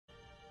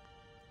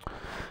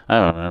I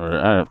don't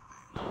remember.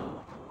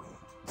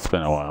 It's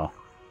been a while.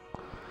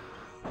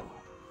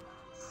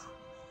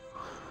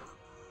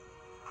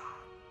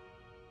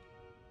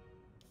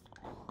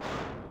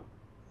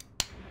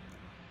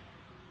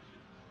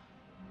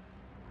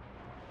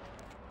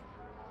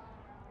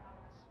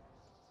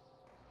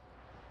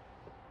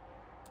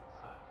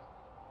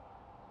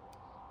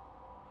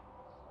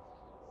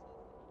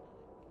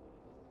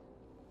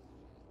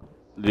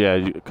 Yeah,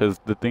 because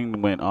the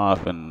thing went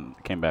off and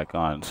came back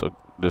on. So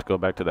just go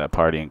back to that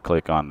party and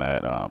click on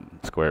that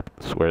square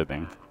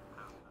thing.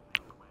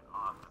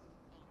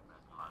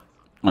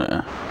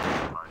 Yeah.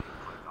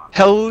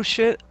 Hell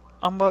shit,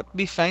 I'm about to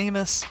be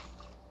famous.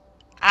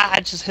 Ah, I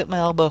just hit my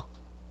elbow.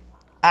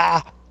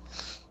 Ah.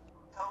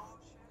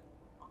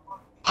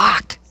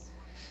 Fuck.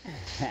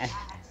 I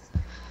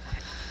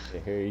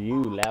hear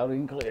you loud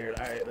and clear.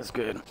 All right, that's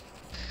good.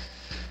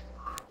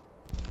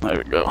 There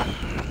we go.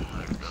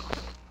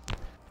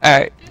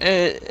 Alright,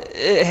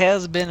 it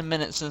has been a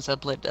minute since I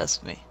played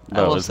Destiny.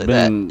 I will say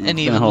that. And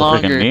even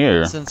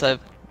longer since I've...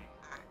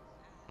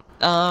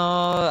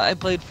 I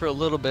played for a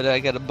little bit. I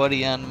got a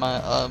buddy on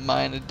my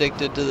mine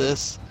addicted to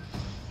this.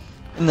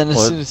 And then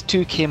as soon as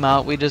 2 came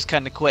out, we just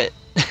kind of quit.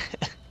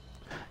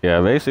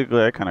 Yeah,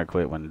 basically I kind of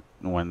quit when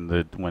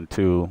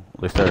 2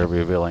 they started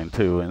revealing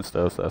 2 and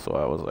stuff. So that's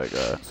why I was like,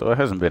 so it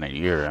hasn't been a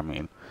year. I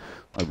mean,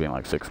 it's been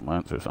like 6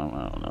 months or something.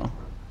 I don't know.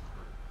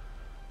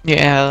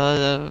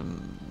 Yeah,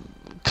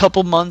 a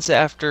couple months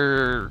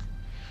after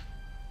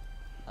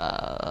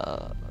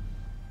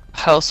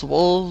House of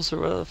Wolves or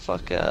whatever the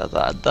fuck,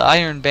 the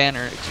Iron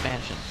Banner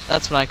expansion.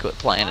 That's when I quit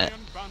playing it.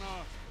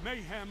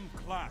 Mayhem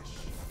Clash.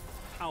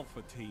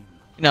 Alpha Team.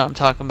 You know what I'm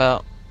talking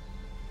about?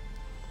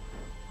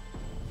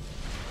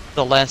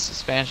 The last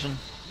expansion.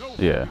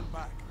 Yeah.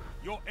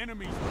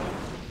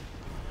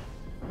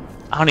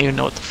 I don't even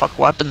know what the fuck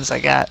weapons I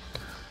got.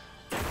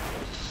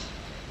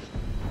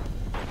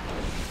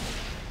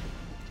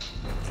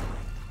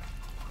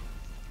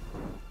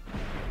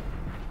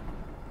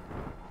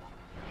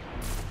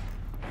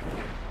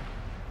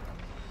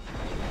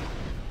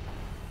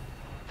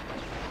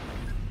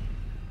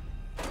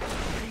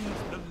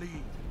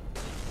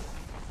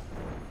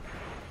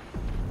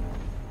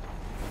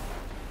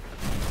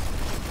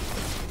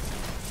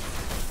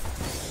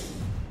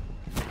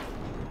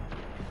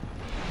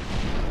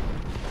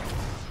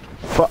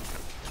 Fuck.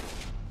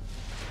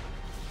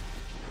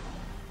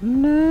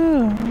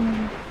 No.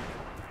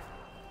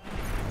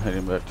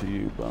 Heading back to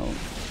you, Bone.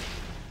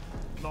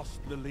 Lost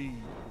the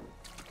lead.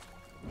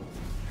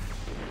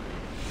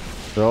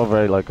 They're all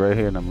right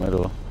here in the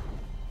middle.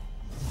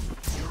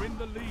 You're in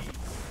the lead.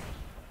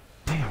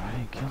 Damn, I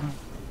didn't kill him.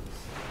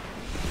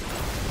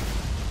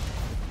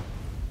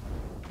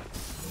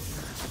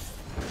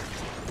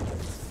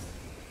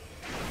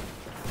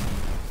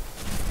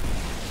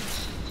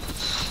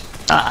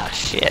 Ah,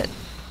 shit.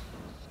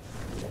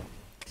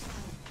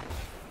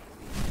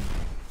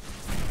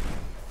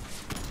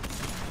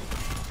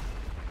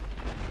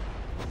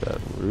 That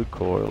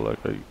recoil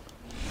like a...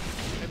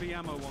 Heavy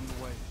ammo on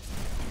the way.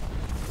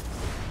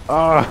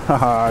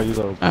 Ah, you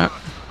little...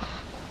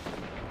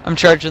 I'm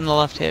charging the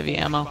left heavy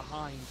ammo.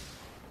 Behind.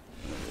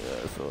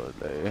 Yeah, so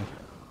they...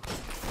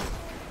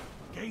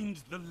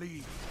 Gained the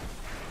lead.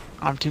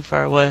 I'm too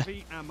far away.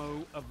 Heavy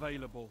ammo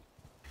available.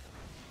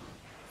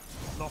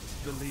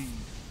 Lost the lead.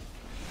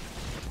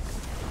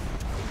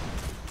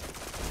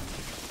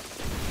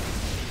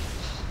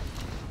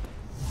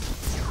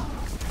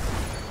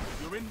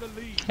 You're in the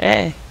lead.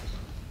 Hey.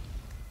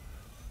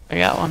 I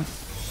got one.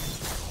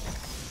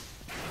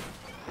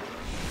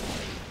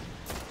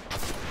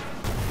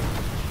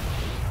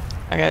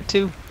 I got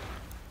 2.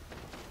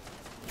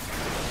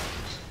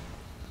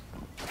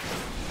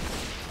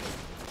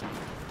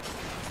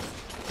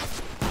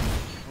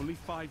 Only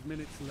 5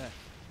 minutes left.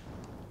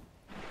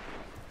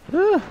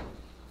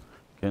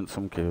 Getting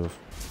some kills.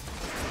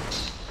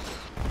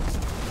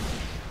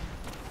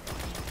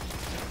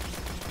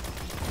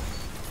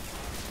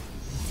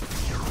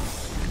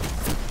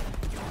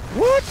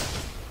 What?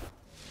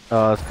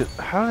 It's good.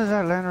 How does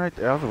that land right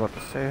there? I was about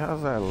to say,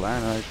 how's that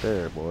land right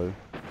there, boy?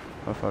 Get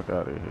the fuck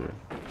out of here.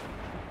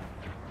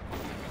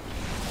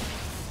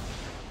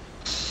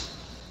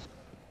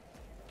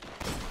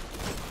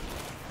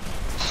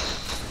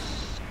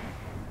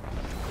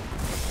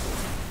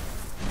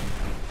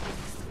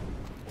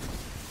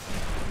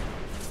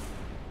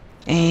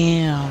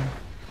 Damn.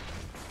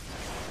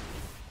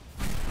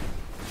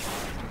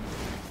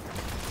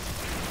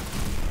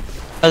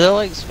 Are there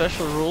like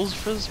special rules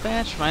for this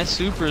match? My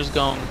super is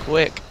going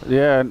quick.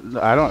 Yeah,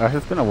 I don't.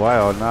 It's been a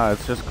while. Nah,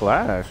 it's just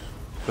Clash.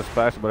 It's just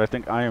Clash. But I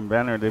think Iron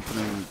Banner they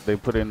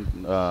put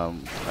in.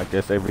 I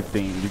guess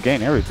everything. You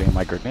gain everything.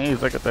 My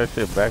grenades. I got that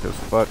shit back as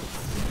fuck.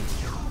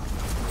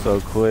 So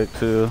quick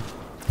too.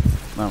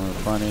 Not really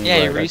funny.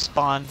 Yeah, you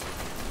respawn.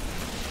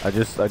 I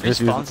just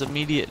Respawn's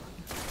immediate.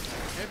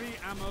 Heavy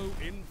ammo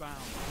inbound.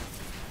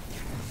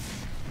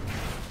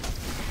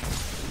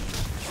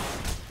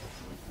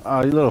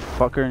 Oh, you little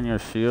fucker in your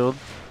shield.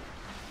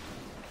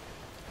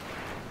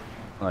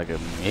 like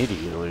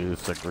immediately.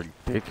 It's like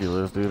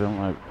ridiculous, dude. I'm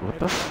like, what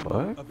the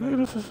fuck? Dude,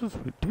 this is just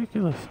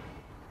ridiculous.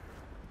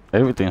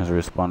 Everything's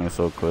responding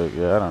so quick.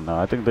 Yeah, I don't know.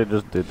 I think they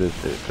just did this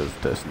shit because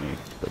Destiny,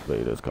 the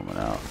beta is coming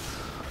out.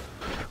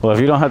 Well, if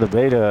you don't have the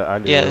beta, I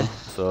do. Yeah.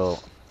 So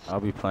I'll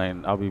be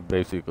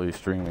basically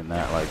streaming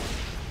that like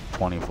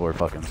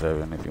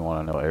 24/7 if you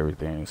want to know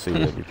everything, see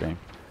everything.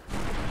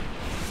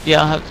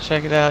 Yeah, I'll have to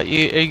check it out. Are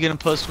you gonna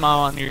post them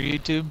all on your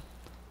YouTube?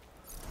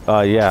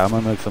 Yeah, I'm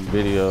gonna make some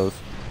videos,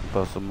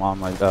 post them on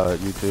my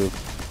YouTube,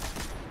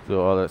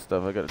 do all that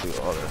stuff. I gotta do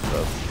all that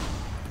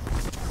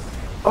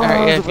stuff.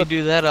 Alright, yeah, if you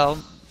do that, I'll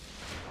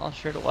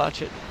sure to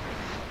watch it.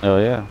 Oh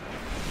yeah.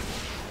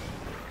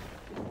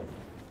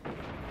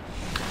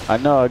 I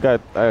know. I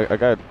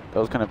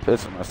was kind of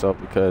pissed at myself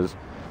because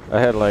I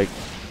had like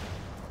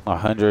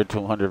 100,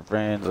 200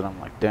 friends, and I'm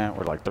like, damn,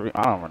 we're like three.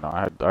 I don't know.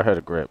 I had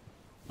a grip.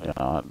 You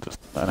know,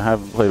 I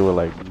haven't played with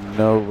like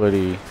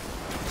nobody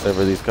except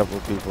for these couple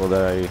of people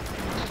that I,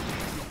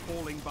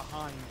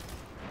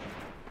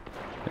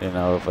 you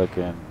know, if I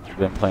can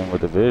been playing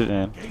with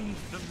Division.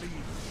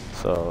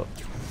 So.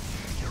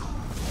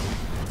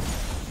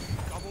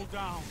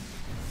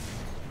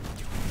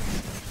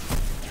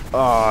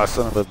 Oh,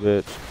 son of a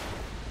bitch.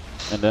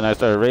 And then I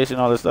started racing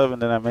all this stuff, and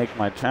then I make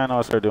my channel.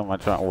 I started doing my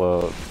channel.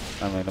 Well,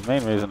 I mean, the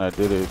main reason I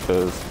did it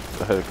because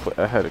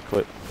I had to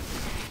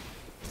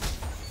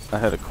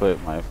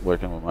quit my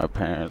working with my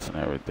parents and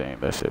everything.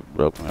 That shit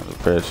broke me into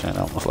depression.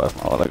 I almost lost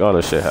my life. Like all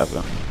this shit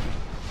happened.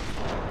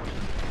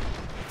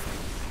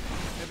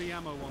 Heavy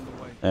ammo on the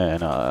way. And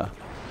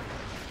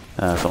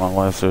so my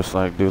wife's just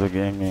like, do the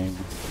gaming.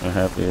 We're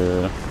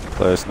happier.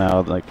 Plus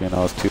now, like, you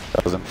know, it's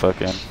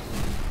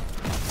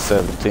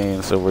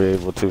 2017, so we're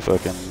able to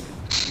fucking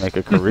make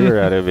a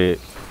career out of it.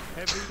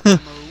 Heavy ammo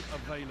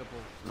available.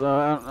 So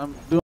I'm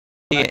doing.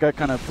 I got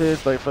kind of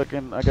pissed. Like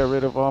fucking, I got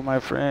rid of all my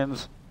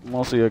friends.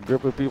 Mostly a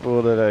group of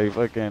people that I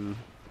fucking.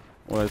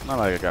 Well, it's not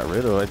like I got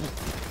rid of.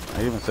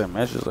 I even sent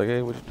messages like,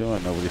 "Hey, what you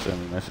doing?" Nobody sent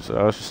me messages.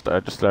 So I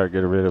just started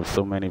getting rid of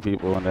so many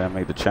people, and then I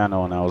made the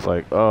channel, and I was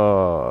like,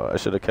 "Oh, I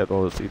should have kept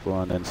all those people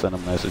and then sent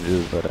them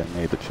messages that I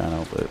made the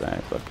channel, but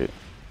fuck it."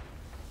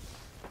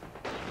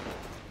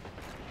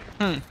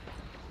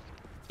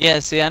 Yeah,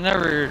 see, I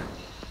never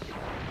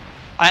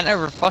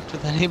fucked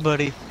with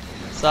anybody,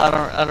 so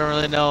I don't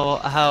really know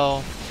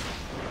how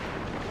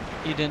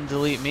you didn't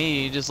delete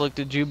me. You just looked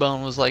at Jubo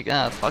and was like,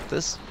 ah, fuck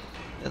this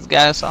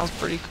guy sounds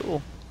pretty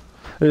cool.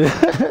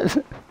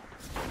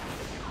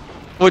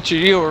 Which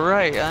you were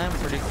right, I am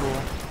pretty cool.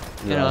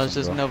 You know, it's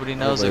just nobody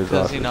knows it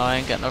because, you know, I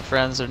ain't got no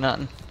friends or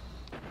nothing.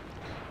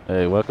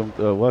 Hey, welcome.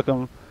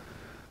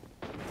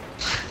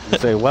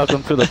 Say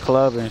welcome to the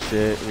club and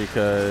shit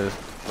because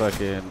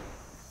fucking.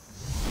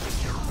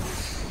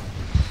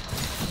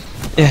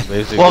 Yeah,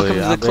 welcome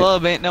to the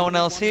club. Ain't no one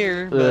else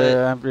here, but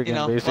I'm freaking you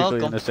know, basically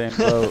welcome. in the same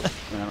boat.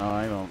 You know,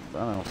 I don't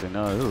see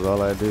no. This is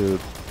all I do.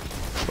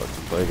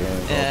 Fucking play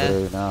games all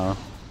day now.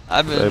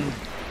 I've been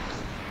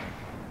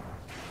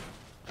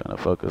trying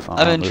to focus on.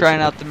 I've been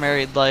trying out the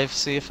married life,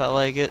 see if I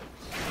like it.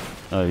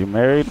 Oh, you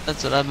married?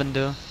 That's what I've been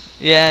doing.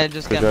 Yeah, I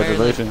just got married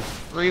like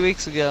 3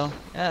 weeks ago.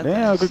 Yeah.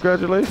 Damn,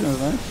 congratulations,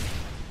 man.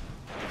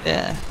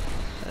 Yeah,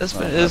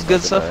 it's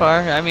good so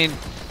far. I mean,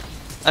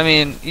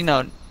 you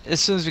know. As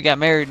soon as we got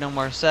married, no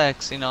more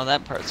sex. You know,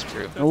 that part's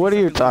true. What are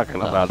you talking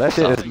about? That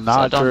shit is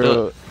not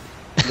true.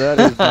 That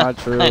is not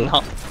true. I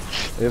know.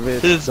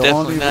 If it's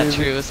definitely not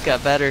true. It's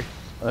got better.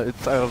 I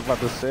was about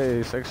to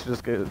say, sex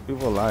just gets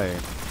people lying.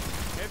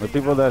 The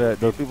people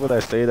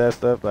that say that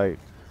stuff, like,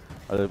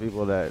 are the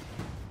people that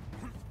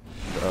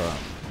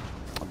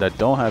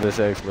don't have the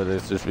sex, but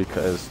it's just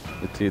because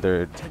it's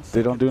either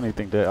they don't do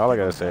anything. All I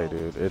gotta say,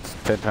 dude, it's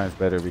 10 times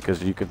better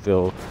because you can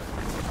feel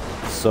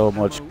so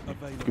much. You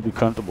can be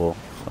comfortable.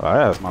 So I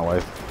asked my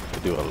wife to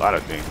do a lot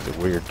of things, the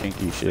weird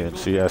kinky shit, and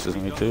she asks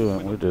me too,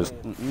 and we're just,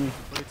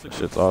 that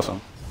shit's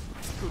awesome.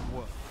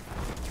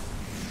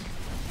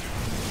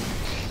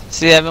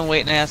 See, I've been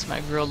waiting to ask my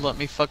girl to let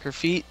me fuck her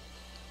feet.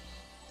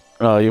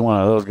 Oh, you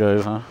one of those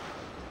guys, huh?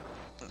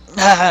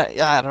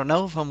 I don't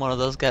know if I'm one of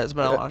those guys,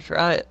 but I want to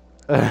try it.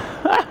 That's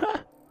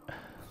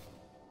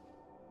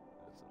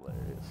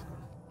hilarious.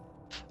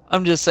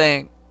 I'm just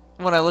saying,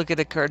 when I look at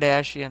a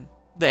Kardashian,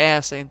 the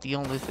ass ain't the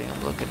only thing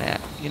I'm looking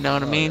at. You know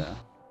what I mean? Yeah.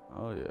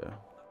 Oh yeah.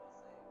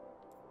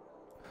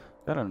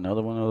 Got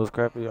another one of those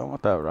crappy. I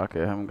want that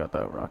rocket. I haven't got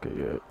that rocket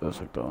yet. That's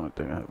like the only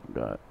thing I haven't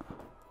got.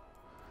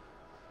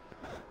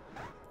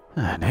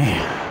 Ah,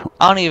 damn.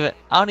 I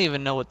don't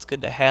even know what's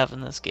good to have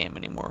in this game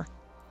anymore.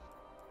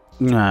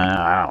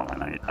 Nah,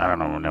 I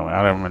don't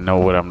even know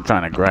what I'm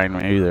trying to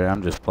grind either.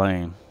 I'm just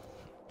playing.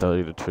 Tell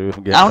you the truth.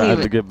 I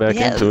have to get back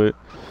into it.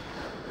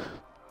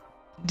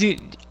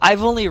 Dude,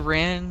 I've only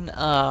ran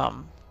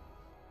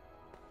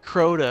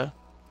Crota,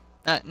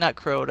 not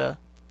Crota,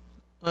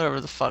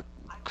 whatever the fuck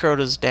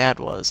Crota's dad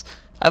was.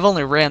 I've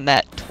only ran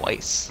that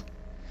twice,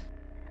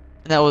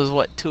 and that was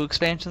what, 2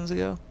 expansions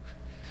ago.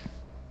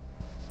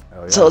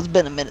 Oh, yeah. So it's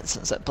been a minute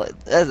since I played.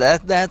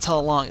 That's how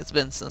long it's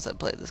been since I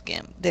played this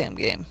damn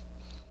game.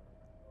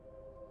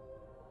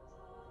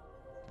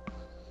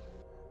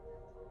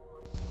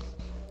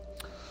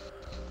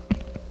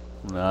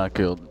 Nah, I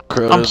killed I'm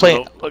Crota's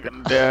playing. little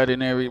fucking dad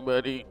and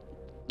everybody.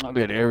 I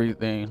did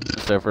everything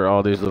except for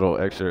all these little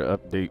extra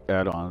update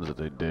add-ons that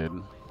they did,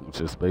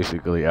 which is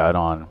basically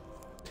add-on.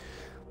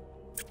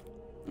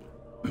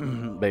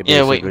 They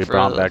Yeah, waiting basically for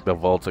brought back the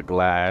Vault of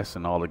Glass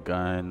and all the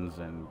guns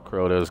and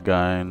Crota's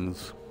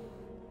guns.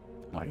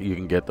 Like you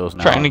can get those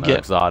now. Trying to They're get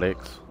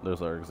exotics.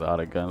 Those are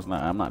exotic guns.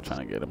 Nah, I'm not trying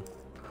to get them.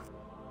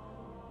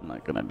 I'm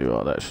not gonna do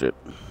all that shit.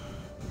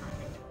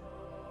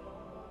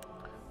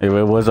 If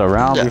it was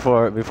around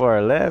before I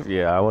left,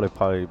 yeah, I would have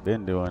probably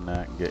been doing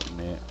that and getting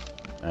it,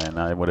 and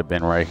I would have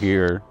been right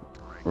here,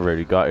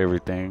 already got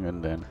everything,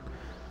 and then,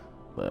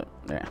 but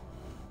yeah,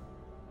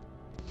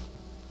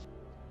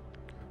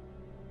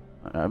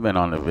 I've been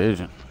on the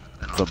Division.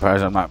 I'm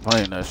surprised I'm not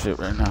playing that shit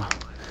right now.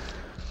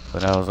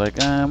 But I was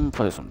like, I'm gonna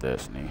play some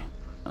Destiny.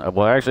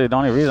 Well, actually, the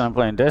only reason I'm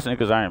playing Destiny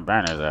because Iron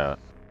Banner's out.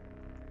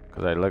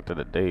 Because I looked at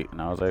the date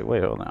and I was like,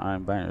 wait, hold on,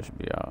 Iron Banner should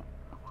be out.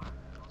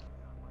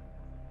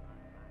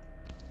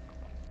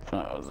 So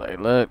I was like,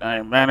 look,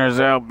 Iron Banner's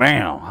out,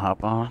 bam,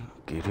 hop on,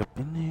 get up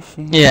in this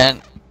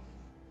shit.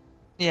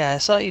 Yeah, I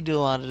saw you do a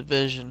lot of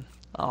Division.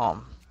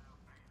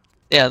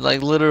 Yeah,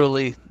 like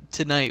literally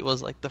tonight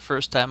was like the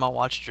first time I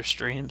watched your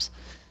streams.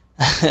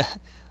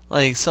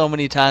 Like so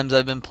many times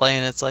I've been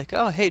playing, it's like,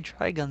 oh hey,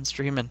 Trigun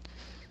streaming.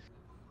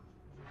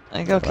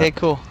 Like okay,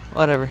 cool,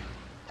 whatever.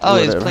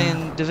 Oh, he's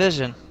playing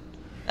Division.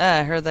 Ah,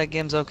 I heard that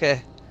game's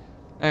okay.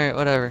 All right,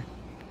 whatever.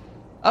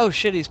 Oh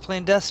shit, he's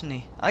playing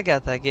Destiny. I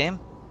got that game.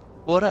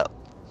 What up?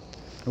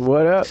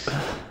 What up?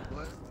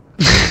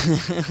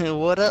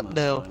 What up,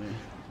 though?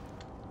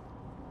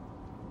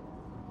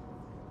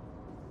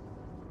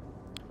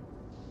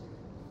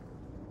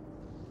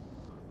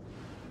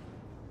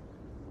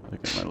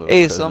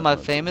 Hey, so am I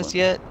famous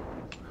yet?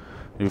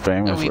 You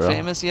famous, Are we bro?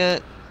 famous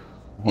yet?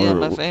 Yeah,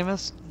 am I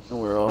famous?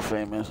 We're all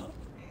famous.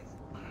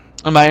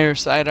 Am I your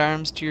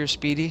sidearms to your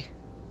Speedy?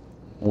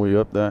 We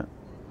up that?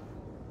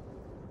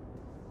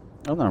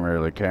 I'm not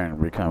really caring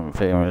to become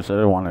famous.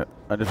 I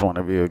just want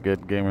to be a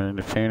good gamer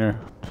entertainer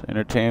to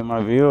entertain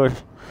my viewers.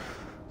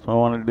 That's what I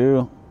want to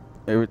do.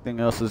 Everything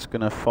else is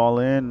gonna fall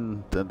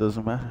in. That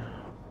doesn't matter.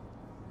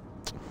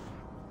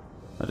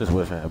 I just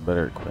wish I had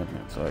better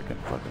equipment so I can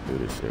fucking do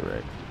this shit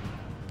right.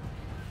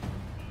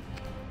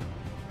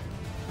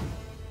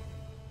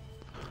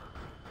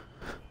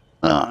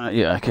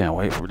 Yeah, I can't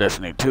wait for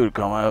Destiny 2 to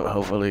come out.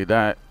 Hopefully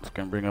that's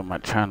gonna bring up my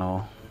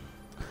channel.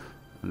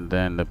 And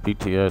then the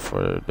BTS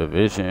for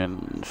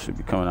Division should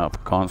be coming out for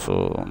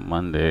console on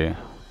Monday.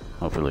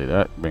 Hopefully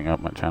that bring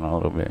up my channel a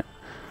little bit.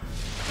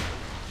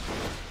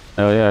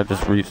 Oh yeah, I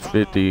just reached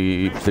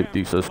 50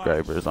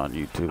 subscribers on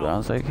YouTube. I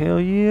was like, hell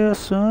yeah,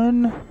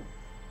 son.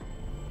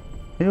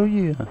 Hell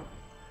yeah.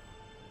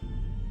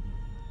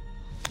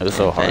 It's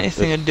so hard.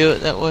 Anything to do it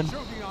that would.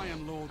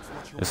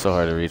 It's so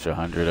hard to reach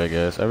 100, I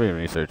guess. I've been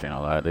researching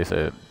a lot. They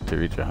said to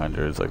reach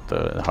 100 is like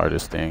the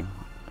hardest thing.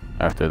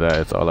 After that,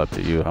 it's all up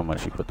to you how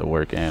much you put the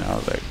work in. I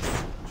was like,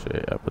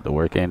 shit, I put the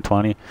work in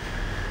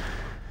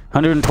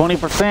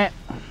 120%.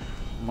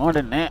 More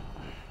than that.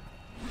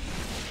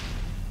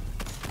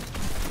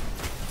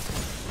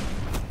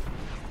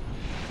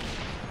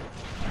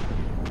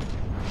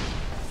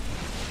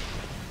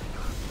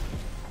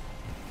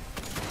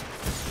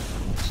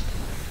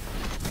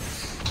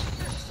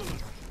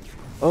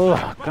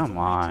 Oh, come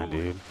on,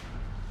 dude.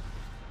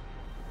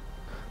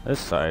 This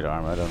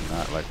sidearm, I do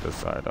not like this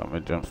sidearm.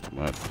 It jumps too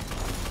much.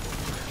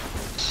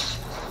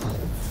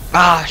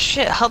 Ah,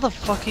 shit, how the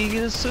fuck you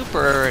get a super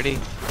already?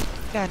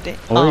 God damn.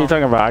 What are you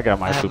talking about? I got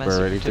my I have super my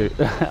super already, too.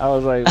 too. I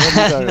was like, what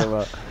are you talking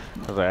about? I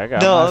was like, I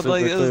got No, my I was super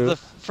like, it was too. the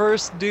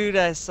first dude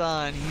I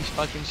saw and he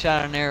fucking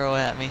shot an arrow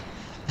at me.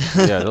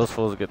 Yeah, those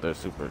fools get their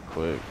super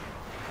quick.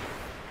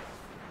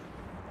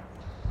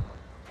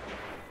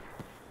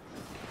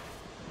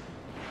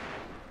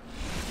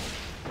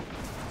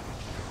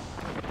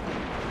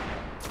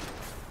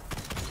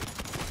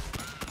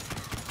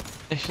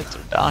 These shits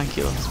are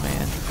donkulous,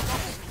 man.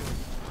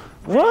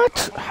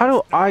 What? How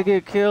do I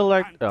get killed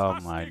like? Oh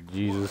my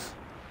Jesus.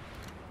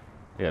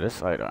 Yeah, this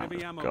sidearm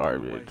is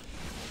garbage.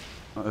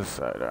 This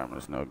sidearm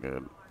is no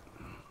good.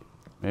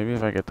 Maybe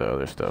if I get the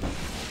other stuff.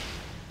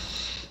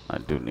 I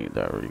do need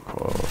that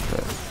recoil.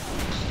 Okay.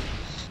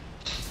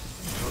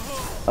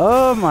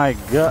 Oh my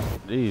god.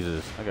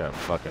 Jesus. I got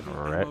fucking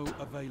wrecked.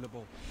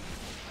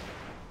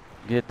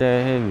 Get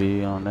that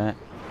heavy on that.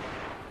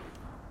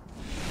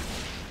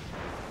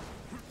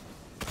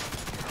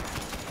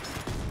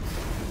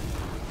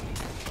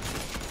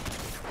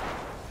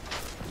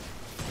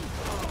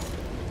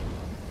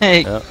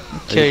 Hey, Yep,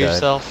 kill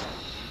yourself.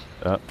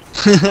 Yep.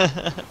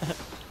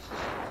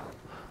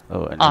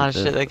 Oh, I need Oh this.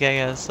 shit, that guy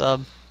got a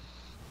sub.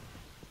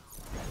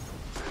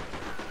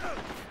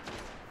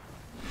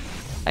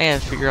 I gotta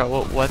figure out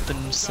what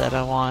weapon set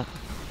I want.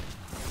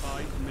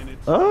 5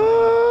 minutes.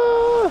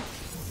 Ah!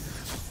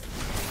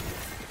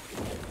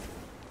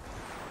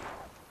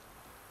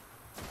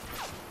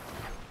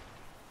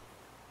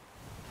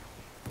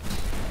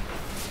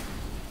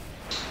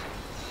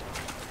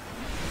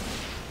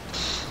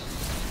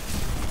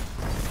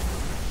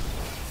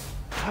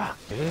 Fuck,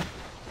 dude.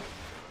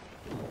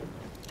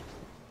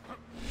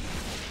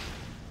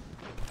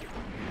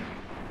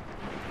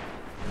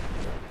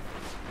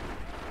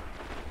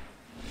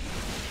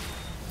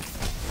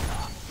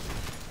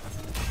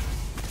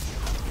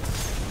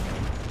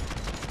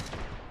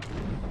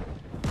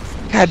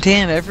 God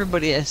damn,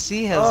 everybody I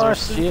see has their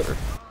super.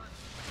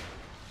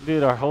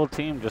 Dude, our whole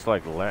team just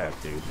like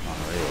left, dude,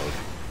 on rails.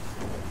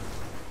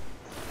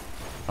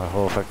 Our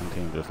whole fucking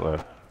team just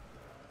left.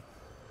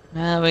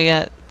 Nah, we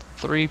got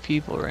 3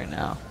 people right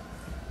now.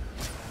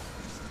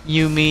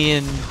 You, me,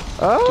 and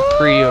Oh!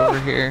 Dupree over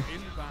here.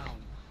 Inbound.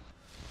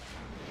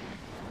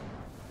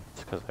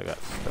 It's because I got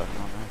stuck on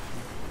that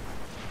shit.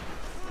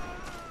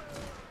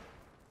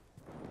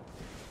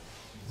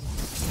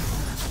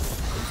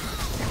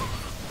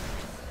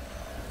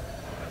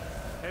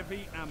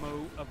 Heavy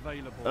ammo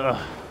available.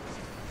 Ugh.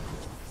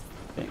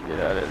 Can't get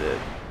out of it.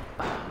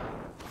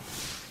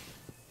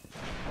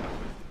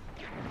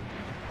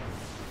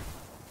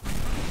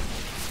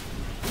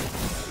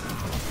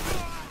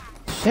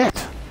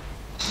 Shit!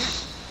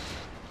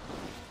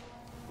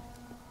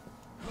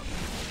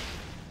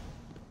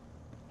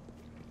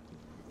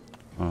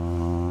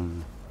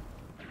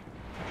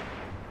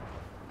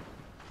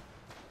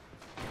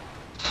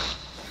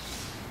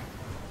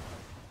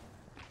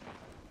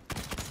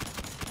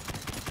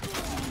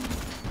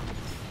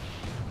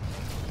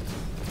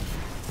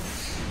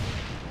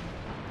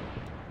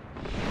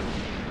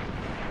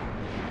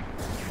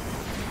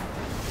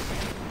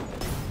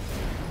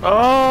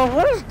 Oh,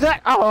 what is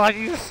that? Oh,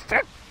 you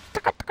stick.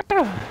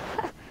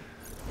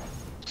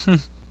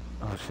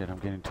 Oh shit, I'm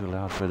getting too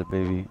loud for the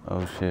baby.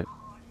 Oh shit.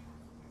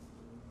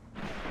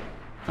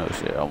 Oh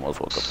shit, I almost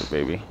woke up the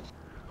baby.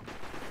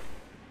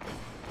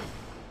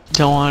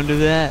 Don't want to do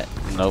that.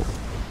 Nope.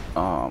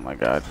 Oh my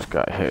god, I just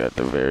got hit at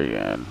the very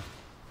end.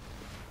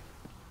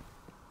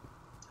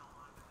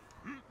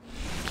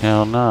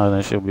 Hell no,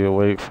 then she'll be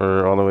awake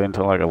for all the way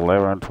until like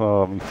 11 or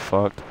 12. I'll be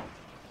fucked.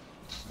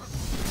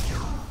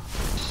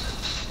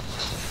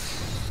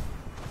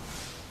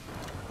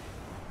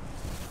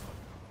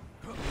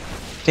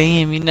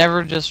 Damn, you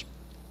never just...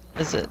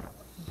 Is it?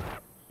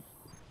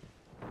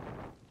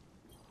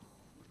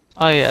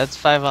 Oh yeah, it's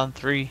 5 on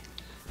 3.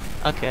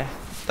 Okay,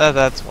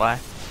 that's why.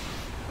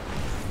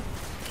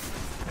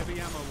 Heavy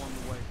ammo on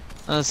the way. I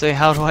was gonna say,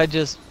 how do I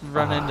just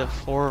run into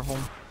 4 of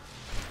them?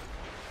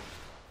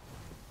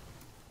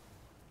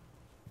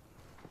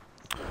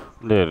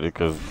 Dude,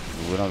 because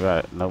we don't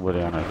got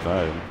nobody on our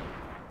side.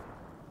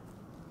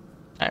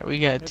 Alright, we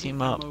gotta team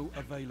up.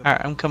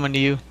 Alright, I'm coming to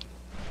you.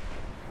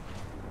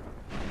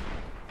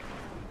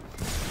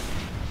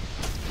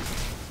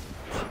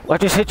 Well, I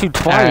just hit you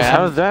twice. Right, How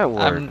does that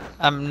work?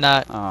 I'm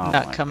not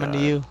coming to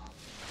you.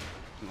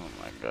 Oh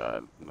my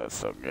god, that's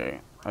so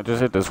gay. I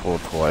just hit this fool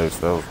twice.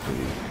 That was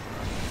pretty.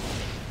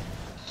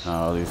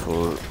 No, these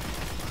fools.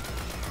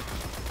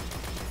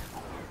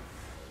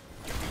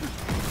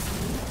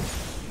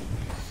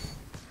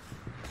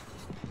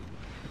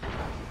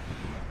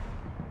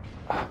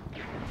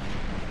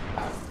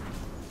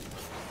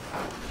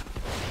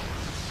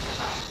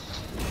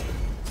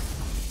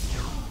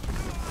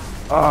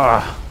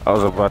 Ah, I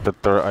was about to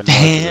throw. I knew I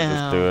should have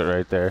just threw it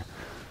right there.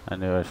 I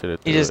knew I should have.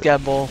 You just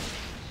got both.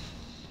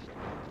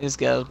 You just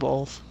got us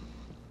both.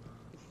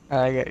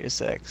 Alright, I got your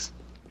 6.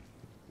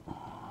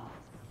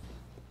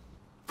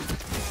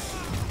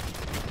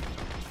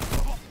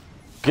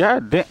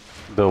 God damn,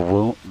 the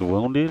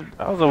wounded.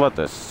 I was about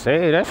to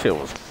say that shit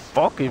was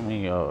fucking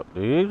me up,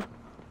 dude.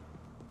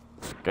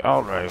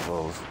 Scout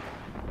rifles.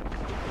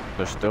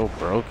 They're still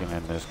broken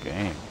in this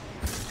game.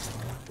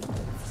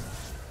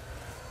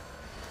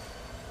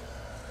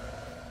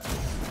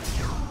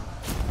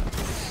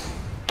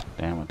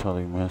 Damn, I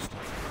totally missed.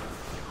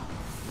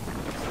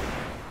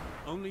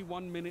 Only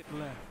 1 minute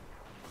left.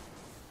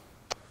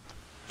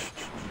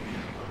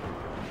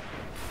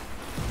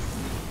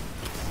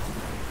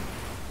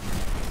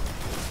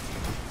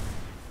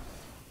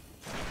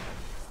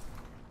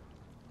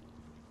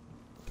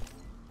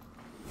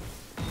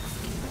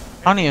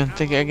 I don't even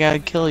think I got a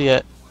kill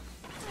yet.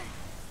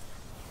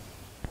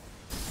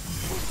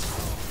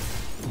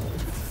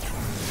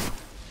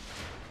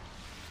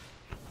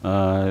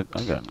 I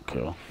got a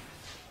kill.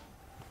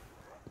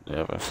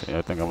 Yeah, I see.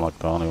 I think I'm like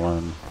the only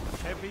one.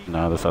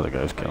 No, this other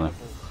guy's killing.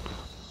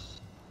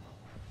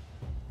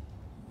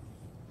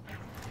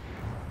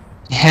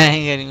 Yeah, I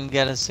ain't even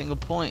got a single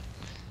point.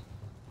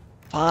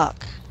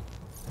 Fuck.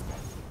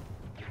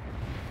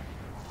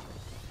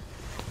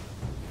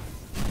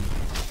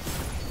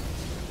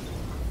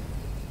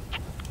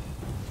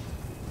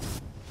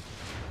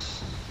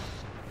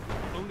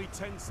 Only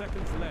 10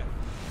 seconds left.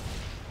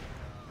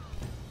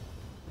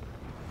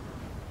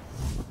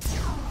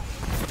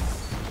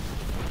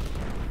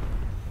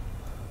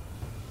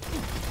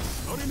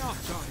 Not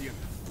enough, Guardian.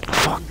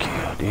 Fuck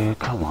yeah, dude.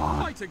 Come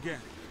on. Fight again.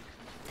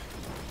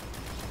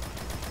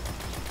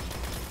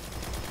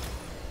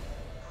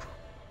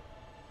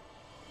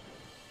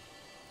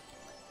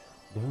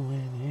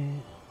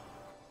 Doing it.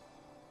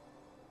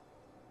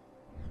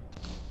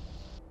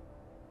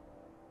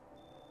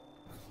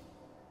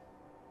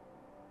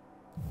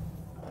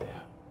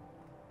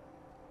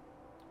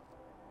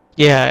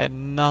 Yeah, I had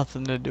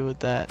nothing to do with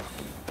that.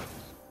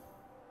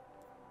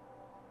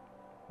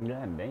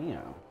 God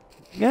damn.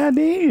 God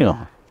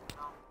damn.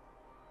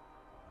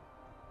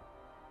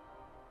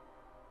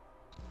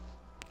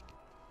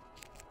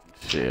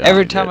 Shit, I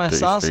Every only time got I 3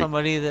 saw streaks.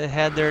 somebody that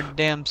had their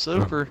damn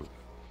super,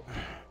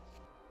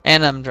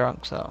 and I'm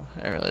drunk, so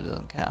it really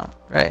doesn't count,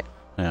 right?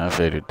 Yeah, I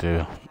faded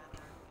too.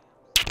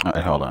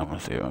 Alright, hold on. I'm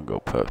gonna see if I can go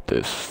puff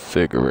this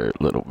cigarette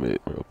a little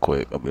bit real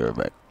quick. I'll be right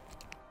back.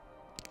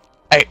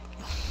 Hey.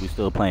 We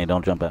still playing,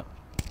 don't jump out.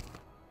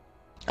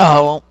 Oh,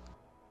 I won't.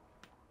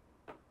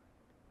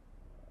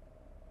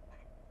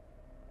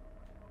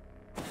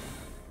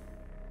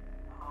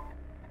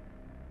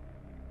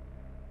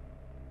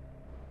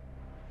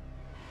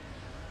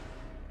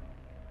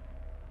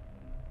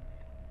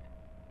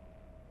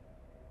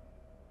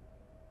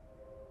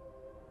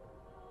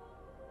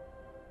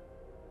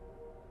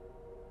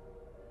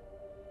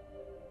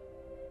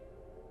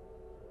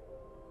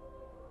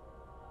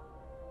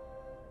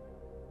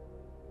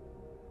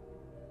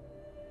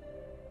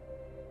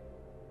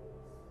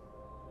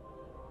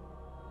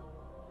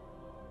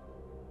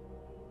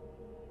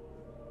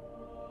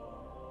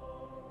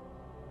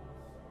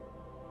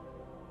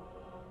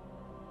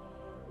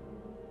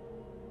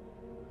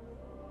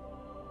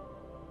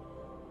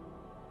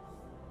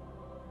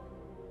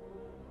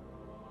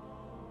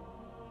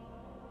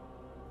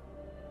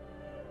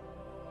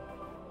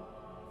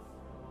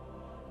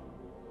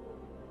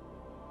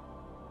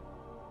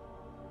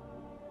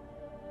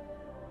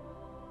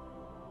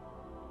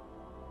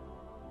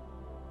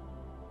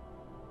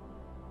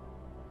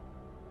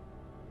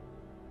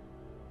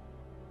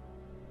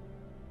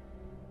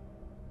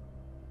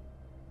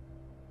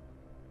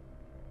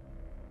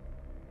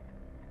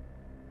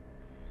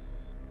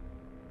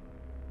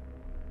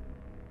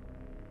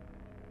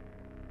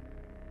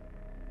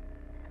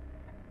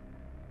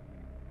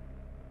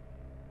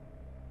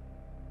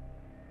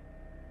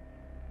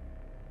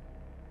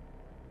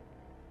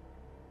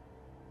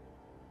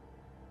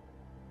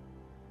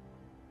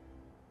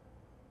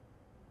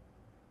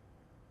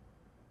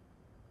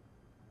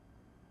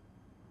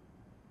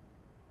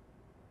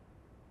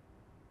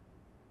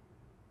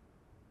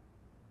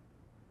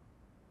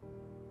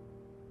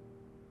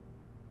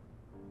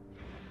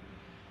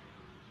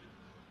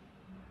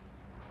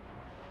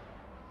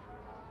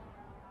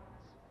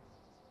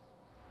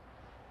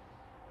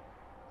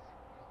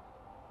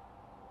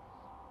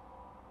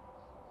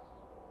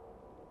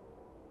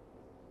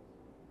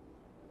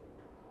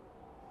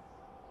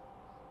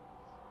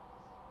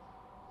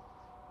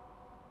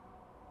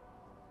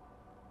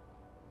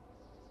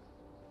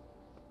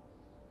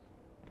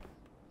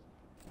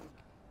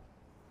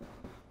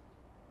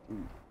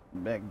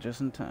 Back just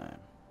in time.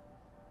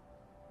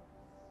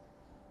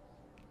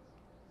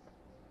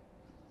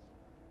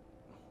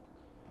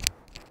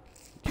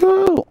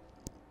 Yo!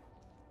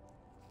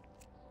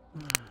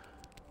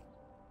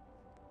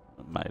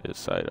 Midas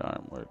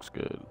sidearm works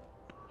good.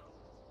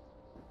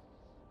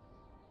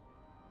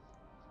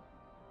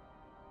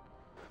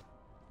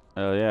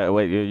 Oh yeah,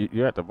 wait,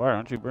 you're at the bar,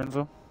 aren't you,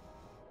 Brenzo?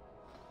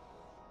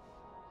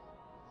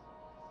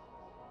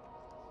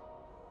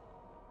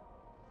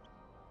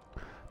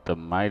 The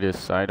Midas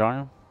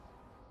sidearm?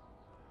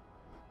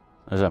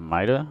 Is that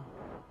Mida?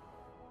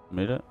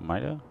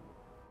 Mida?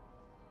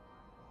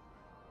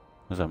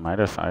 Is that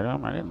Midas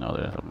sidearm? I didn't know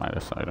there's a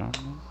Midas sidearm.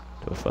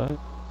 The fuck?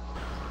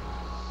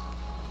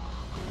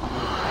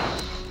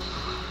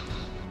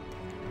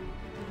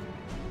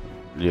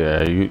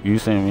 Yeah, you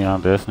sent me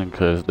on Destiny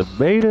because the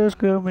beta's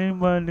coming,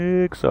 my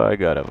nigga, so I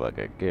gotta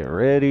fucking get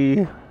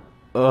ready.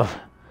 Ugh.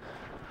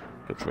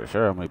 Cause for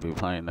sure I might be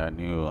playing that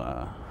new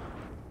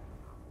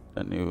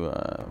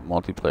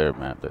multiplayer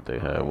map that they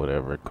have,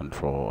 whatever,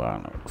 control, I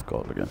don't know what it's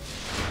called again.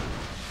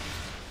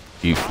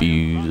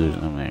 Defuse or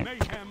something.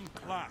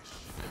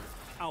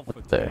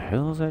 What the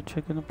hell is that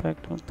chick in the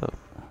back doing though?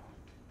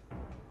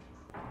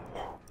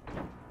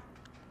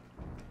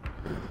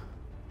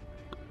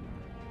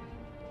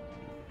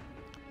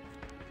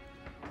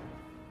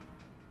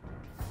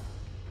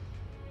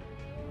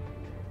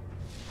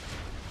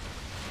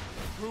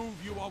 Prove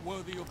you are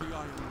worthy of the Iron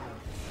Lord.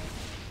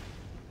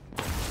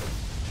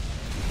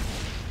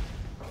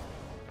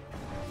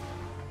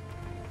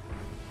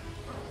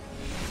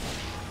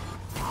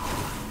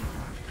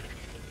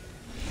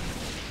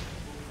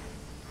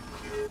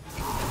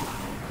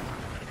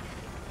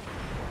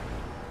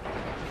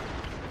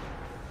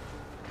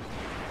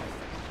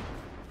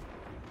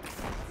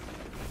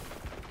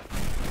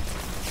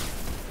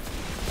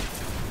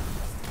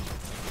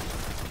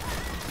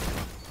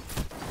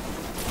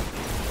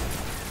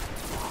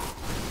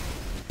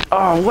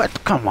 Oh, what?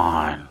 Come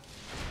on.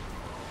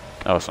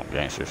 That was some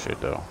gangster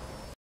shit, though.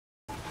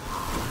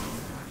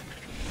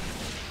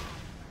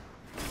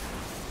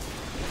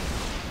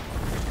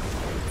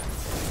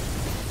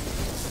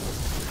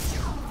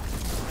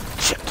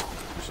 Shit.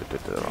 Shit did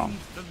that wrong.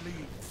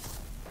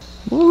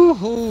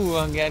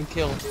 Woohoo! I'm getting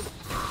killed.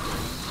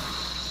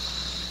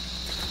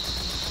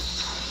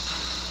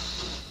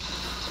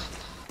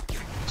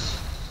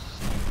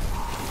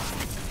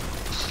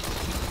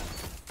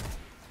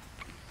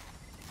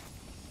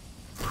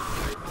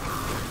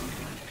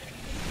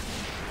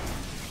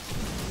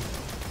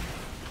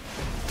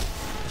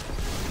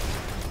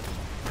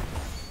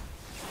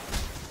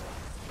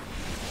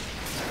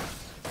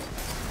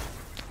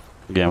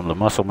 Get him the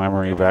muscle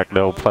memory back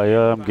though,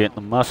 player. I'm getting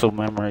the muscle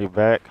memory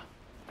back.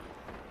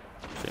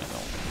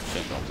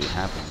 Shit gonna be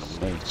happening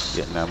to me.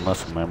 Getting that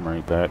muscle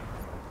memory back.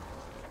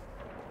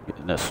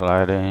 Getting that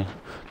slide in.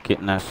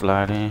 Getting that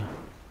slide in.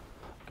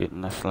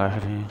 Getting that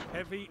slide in.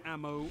 Heavy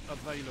ammo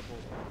available.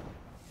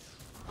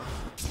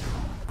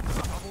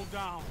 Double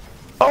down.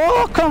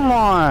 Oh, come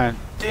on!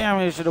 Damn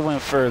it, should have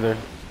went further.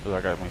 Ooh,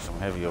 I got me some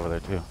heavy over there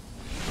too.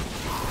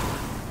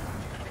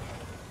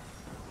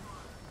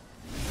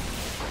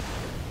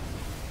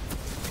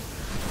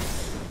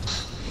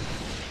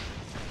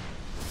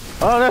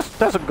 Oh,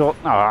 that's a goal.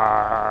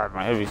 Ah,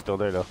 my heavy's still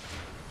there though.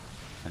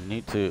 I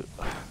need to.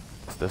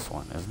 It's this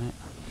one, isn't it?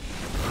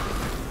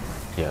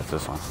 Yeah, it's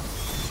this one.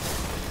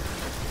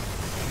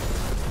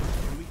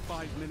 Only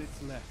 5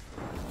 minutes left.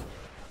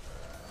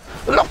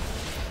 No.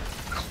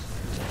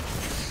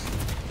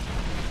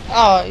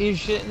 Oh, you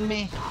shitting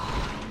me?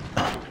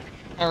 I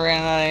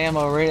ran out of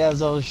ammo right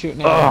as I was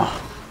shooting at him.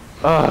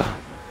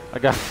 I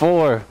got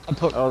 4. I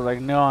was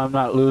like, no, I'm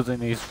not losing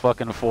these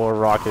fucking 4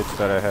 rockets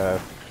that I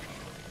have.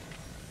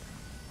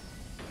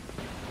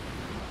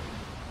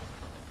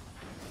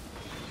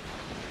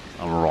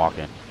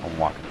 I'm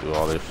walking through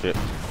all this shit.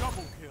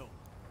 Double kill.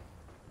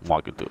 I'm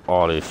walking through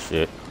all this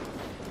shit.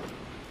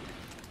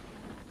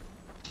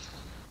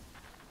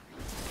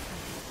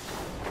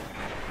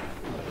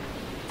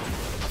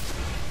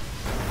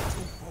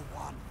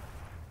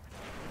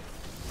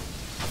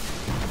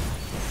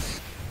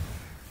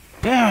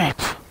 Damn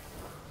it!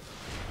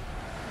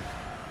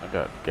 I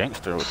got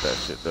gangster with that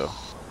shit though.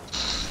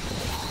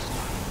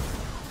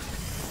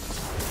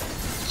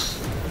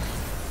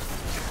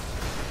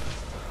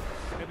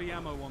 Heavy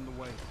ammo on the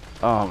way.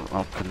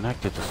 I'm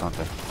connected to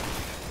something.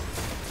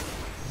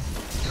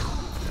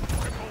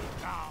 Triple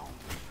down.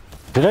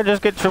 Did I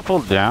just get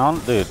tripled down?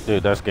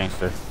 Dude, that's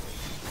gangster.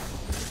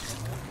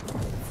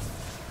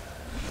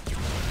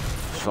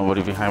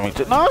 Somebody behind me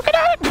too. No, get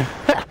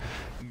out!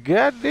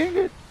 God dang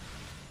it.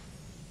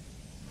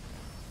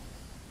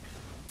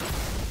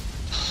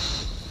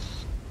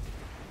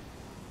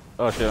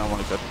 Oh shit, I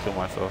almost got to kill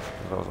myself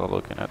because I was all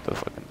looking at the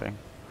fucking thing.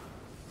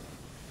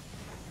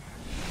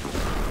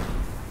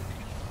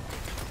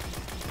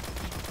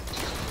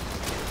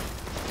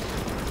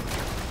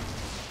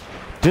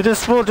 Did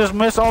this fool just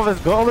miss all his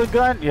golden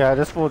gun? Yeah,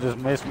 this fool just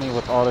missed me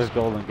with all his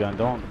golden gun.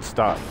 Don't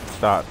stop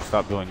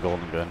doing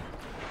golden gun.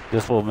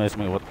 This fool missed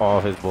me with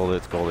all his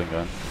bullets golden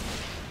gun.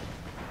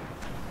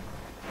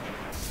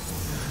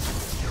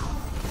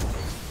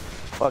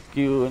 Fuck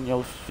you and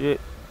your shit,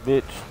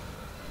 bitch.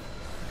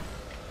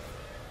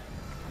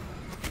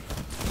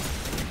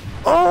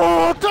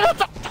 Oh,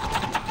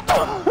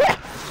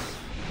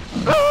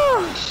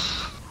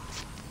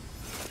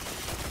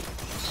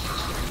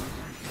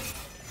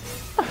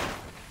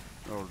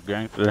 oh,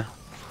 gangster.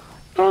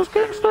 Those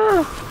gangster.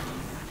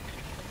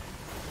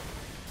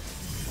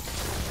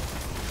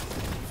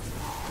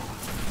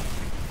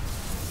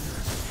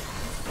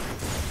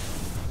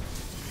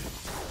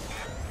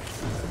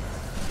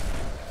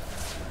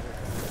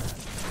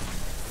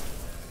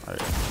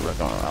 Alright, we're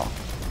going around.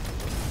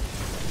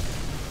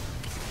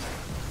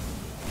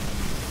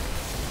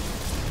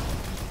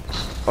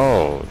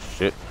 Oh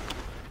shit.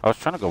 I was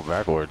trying to go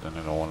backwards and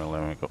they don't want to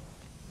let me go.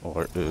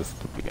 Or it is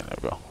the beginning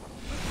to go.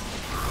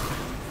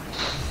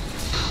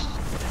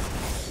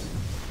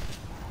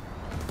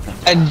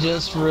 I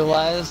just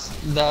realized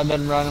that I've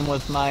been running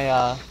with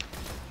my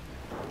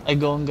a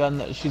golden gun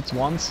that shoots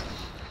once.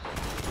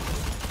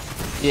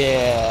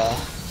 Yeah.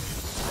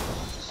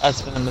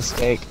 That's been a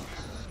mistake.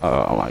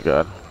 Oh my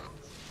god.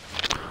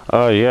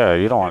 Oh yeah,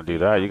 you don't want to do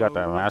that. You got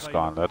that mask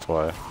on, that's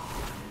why.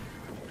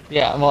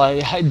 Yeah, well,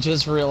 I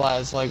just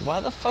realized, like, why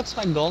the fuck's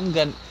my golden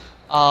gun?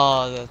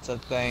 Oh, that's a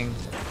thing.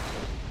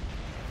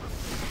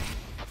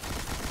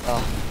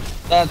 Oh,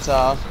 that's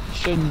off.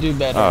 Shouldn't do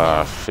better.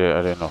 Ah shit,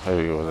 I didn't know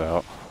heavy was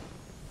out.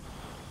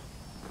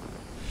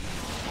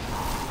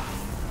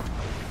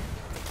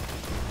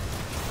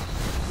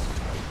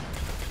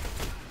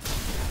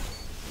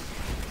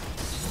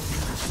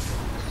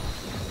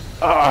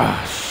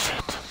 Ah shit.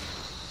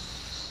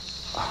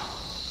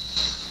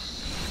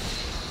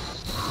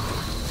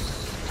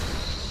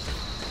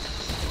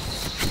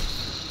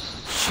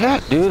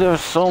 Shit, dude,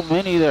 there's so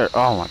many there.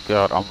 Oh my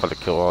god, I'm about to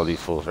kill all these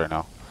fools right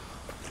now.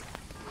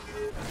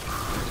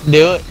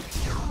 Do it.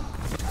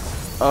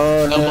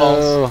 Oh No no.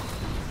 balls.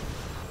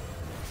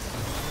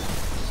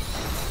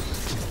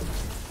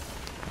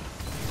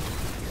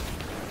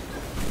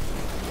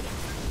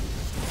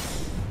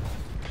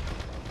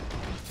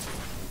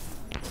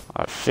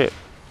 Oh shit.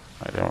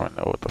 I didn't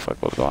know what the fuck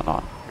was going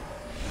on.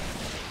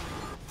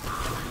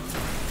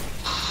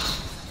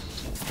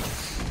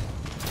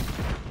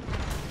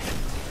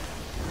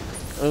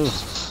 Ooh.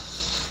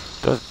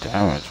 Does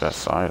damage that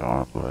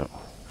sidearm, but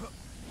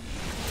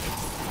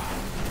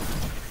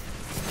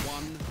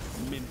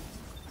 1 minute.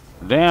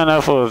 damn,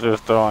 that fool was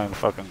just throwing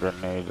fucking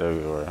grenades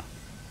everywhere.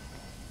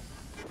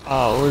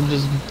 Oh, we're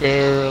just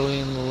barely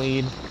in the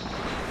lead.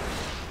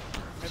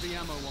 Heavy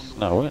ammo on the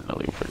No, we're in the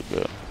lead pretty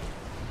good.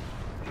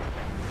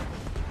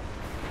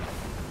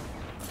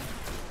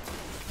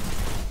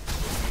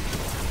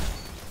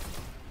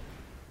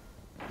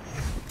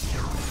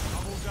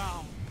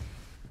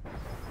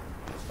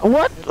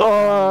 What?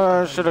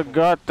 Oh, I should have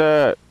got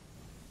that.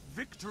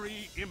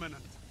 Victory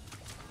imminent.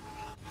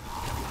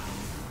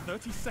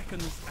 30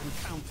 seconds and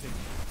counting.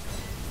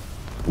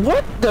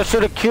 What? That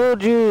should have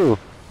killed you.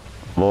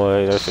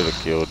 Boy, that should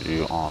have killed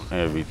you on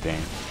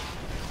everything.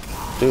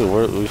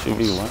 Dude, we should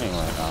be winning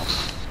right now.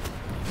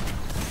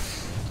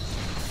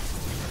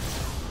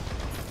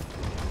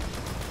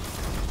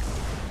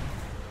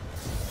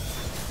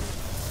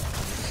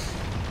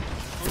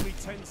 Only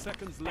 10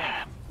 seconds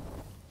left.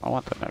 I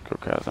want the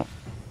necrochasm.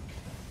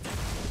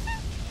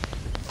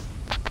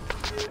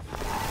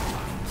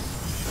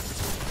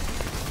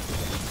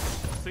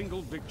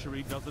 Single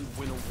victory doesn't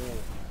win a war,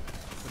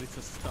 but it's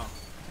a start.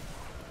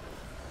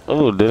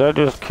 Oh, did I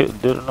just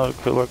did another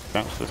kill like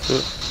gangster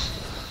shit?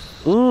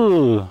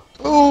 Ooh.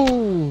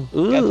 Ooh!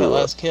 Ooh. Got that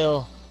last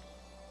kill.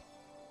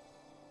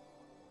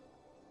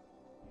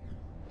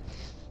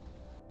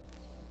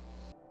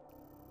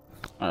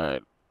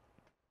 Alright.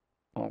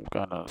 I'm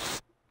gonna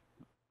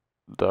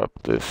stop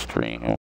this stream.